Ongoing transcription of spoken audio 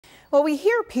Well, we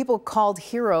hear people called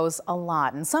heroes a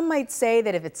lot, and some might say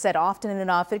that if it's said often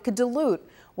enough, it could dilute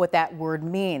what that word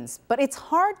means. But it's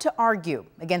hard to argue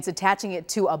against attaching it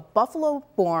to a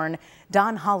Buffalo-born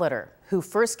Don Holleder, who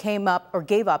first gave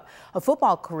up a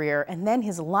football career and then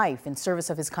his life in service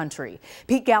of his country.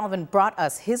 Pete Gallivan brought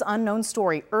us his unknown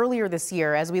story earlier this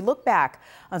year as we look back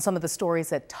on some of the stories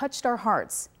that touched our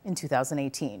hearts in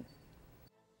 2018.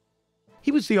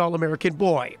 He was the All-American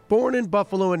boy. Born in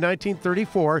Buffalo in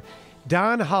 1934,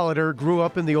 Don Holleder grew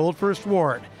up in the Old First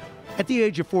Ward. At the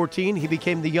age of 14, he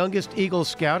became the youngest Eagle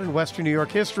Scout in Western New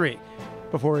York history,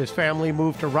 before his family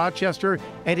moved to Rochester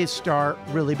and his star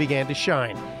really began to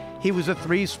shine. He was a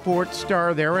three-sport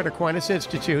star there at Aquinas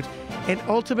Institute and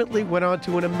ultimately went on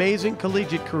to an amazing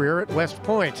collegiate career at West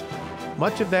Point.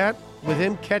 Much of that with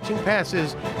him catching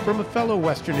passes from a fellow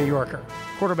Western New Yorker,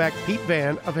 quarterback Pete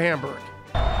Van of Hamburg.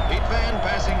 Pete Van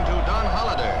passing to Don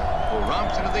Holleder, who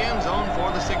romps into the end zone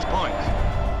for the 6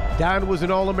 points. Don was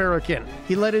an All-American.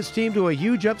 He led his team to a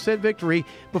huge upset victory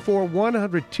before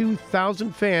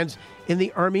 102,000 fans in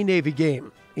the Army-Navy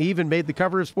game. He even made the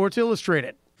cover of Sports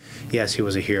Illustrated. Yes, he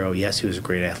was a hero. Yes, he was a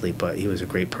great athlete, but he was a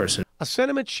great person. A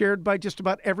sentiment shared by just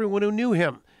about everyone who knew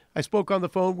him. I spoke on the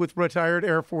phone with retired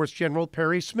Air Force General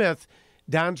Perry Smith,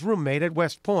 Don's roommate at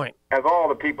West Point. Of all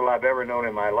the people I've ever known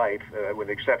in my life, with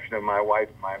the exception of my wife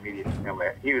and my immediate family,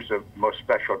 he was the most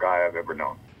special guy I've ever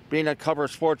known. Being on cover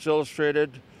of Sports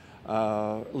Illustrated,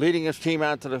 leading his team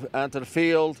onto the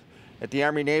field at the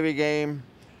Army-Navy game,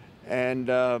 and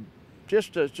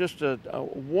just a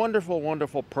wonderful,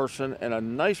 wonderful person and a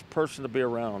nice person to be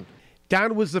around.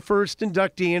 Don was the first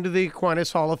inductee into the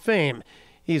Aquinas Hall of Fame.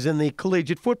 He's in the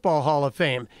Collegiate Football Hall of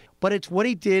Fame. But it's what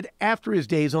he did after his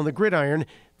days on the gridiron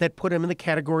that put him in the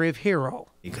category of hero.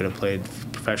 He could have played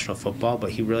professional football, but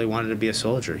he really wanted to be a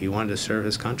soldier. He wanted to serve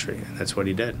his country, and that's what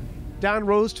he did. Don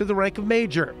rose to the rank of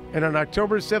major, and on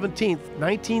October 17,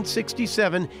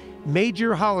 1967,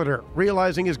 Major Holleder,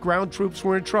 realizing his ground troops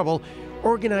were in trouble,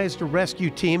 organized a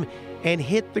rescue team and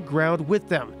hit the ground with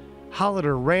them.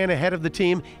 Holleder ran ahead of the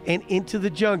team and into the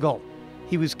jungle.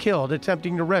 He was killed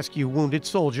attempting to rescue wounded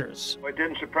soldiers. It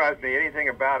didn't surprise me anything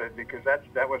about it because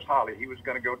that was Holly. He was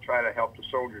going to go try to help the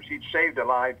soldiers. He'd saved a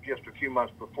life just a few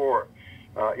months before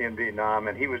in Vietnam,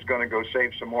 and he was going to go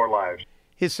save some more lives.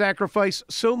 His sacrifice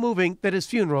so moving that his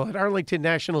funeral at Arlington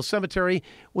National Cemetery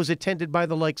was attended by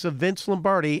the likes of Vince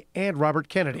Lombardi and Robert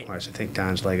Kennedy. I think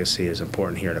Don's legacy is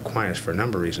important here at Aquinas for a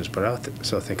number of reasons, but I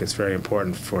also think it's very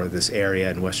important for this area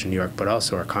in Western New York, but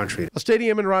also our country. A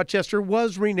stadium in Rochester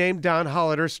was renamed Don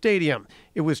Holleder Stadium.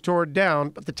 It was torn down,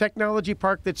 but the technology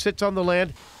park that sits on the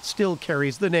land still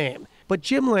carries the name. But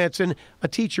Jim Lanson, a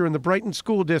teacher in the Brighton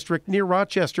School District near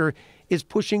Rochester, is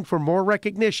pushing for more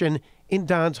recognition in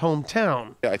Don's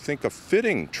hometown. I think a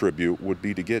fitting tribute would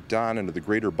be to get Don into the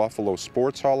Greater Buffalo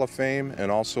Sports Hall of Fame and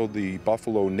also the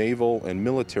Buffalo Naval and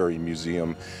Military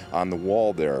Museum on the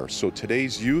wall there, so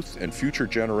today's youth and future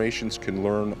generations can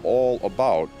learn all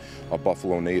about a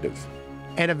Buffalo native.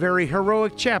 And a very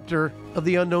heroic chapter of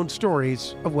the unknown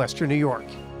stories of Western New York.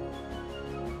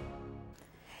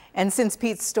 And since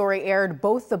Pete's story aired,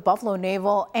 both the Buffalo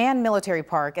Naval and Military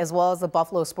Park, as well as the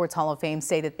Buffalo Sports Hall of Fame,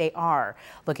 say that they are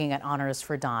looking at honors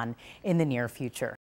for Don in the near future.